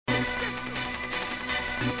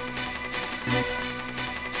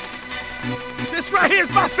This right here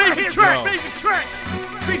is my favorite track.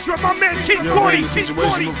 Featuring my man King Gordy.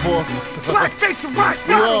 Before? Blackface and rock.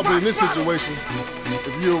 We all been in this situation.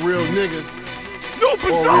 If you're a real nigga No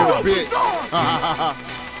bizarre, or a real bitch,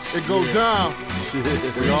 it goes down.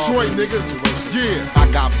 Detroit, nigga. Yeah.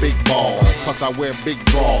 I got big balls, plus I wear big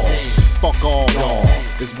drawers. Fuck all y'all.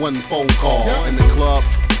 It's one phone call in the club.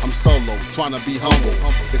 I'm solo, trying to be humble.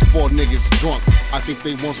 It's 4 niggas drunk. I think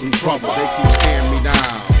they want some trouble. They keep staring me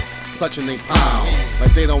down, clutching they pound,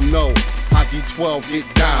 like they don't know how D12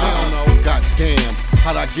 get down. God damn,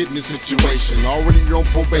 how'd I get in this situation? Already on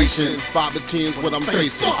probation, 5 to 10's what I'm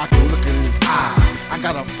facing. I can look in his eye. I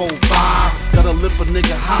got a 4-5, gotta lift a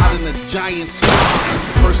nigga higher than a giant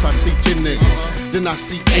side. First I see 10 niggas, then I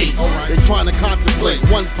see 8. They trying to contemplate,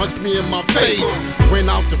 one punched me in my face. Ran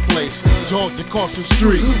out the place, jogged across the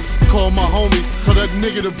street. Called my homie, told that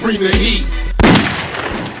nigga to bring the heat.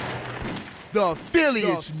 The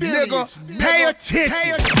affiliates, nigga, pay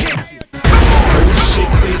attention. Shit,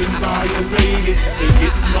 they done violated. They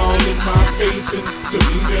getting all in my face, and to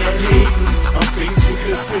me they're hating. I'm faced with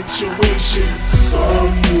this situation.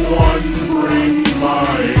 Someone bring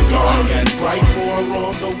my gun. I got bright more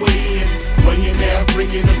on the way in. When you're now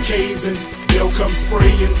bringing them K's and they'll come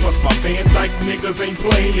spraying. Plus my Van Dyke niggas ain't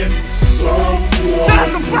playing. Someone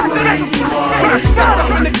bring my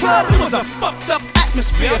gun. In the club, it was a fucked up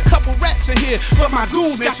atmosphere. A couple rats in here, but my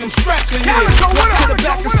goons got them straps in here. Walk to the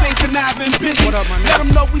back and say conniving busy. Let them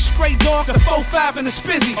know we straight dog, the 4-5 and the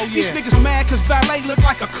spizzy. These niggas mad cause valet look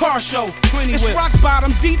like a car show. It's rock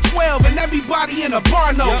bottom, D12, and everybody in the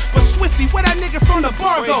bar know. But Swifty, where that nigga from the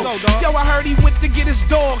bar go? Yo, I heard he went to get his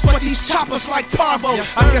dogs, but these choppers like Parvo.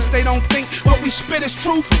 I guess they don't think what we spit is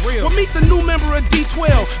truth. Well, meet the new member of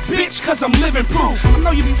D12, bitch, cause I'm living proof. I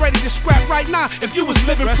know you be ready to scrap right now if you was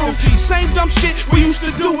living proof. Same dumb shit we used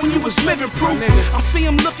to do when you was living proof. I see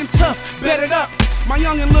him looking tough, bedded up. My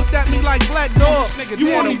youngin' looked at me like, black dog,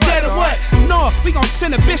 you want him dead or what? No, we gon'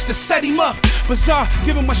 send a bitch to set him up. Bizarre,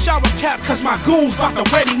 give him a shower cap, cause my goons bout to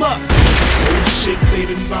wet him up. Oh shit, they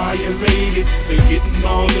done violated. They getting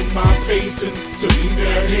all in my face, and to me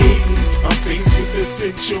they're hating. I'm faced with this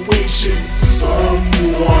situation.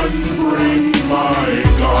 Someone bring my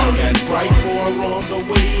gun. I got bright more on the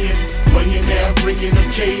way in. When you're now bringing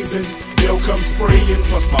them K's and they'll come spraying.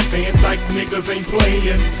 Plus my Van Dyke niggas ain't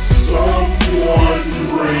playing. Someone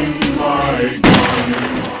bring my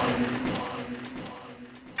gun.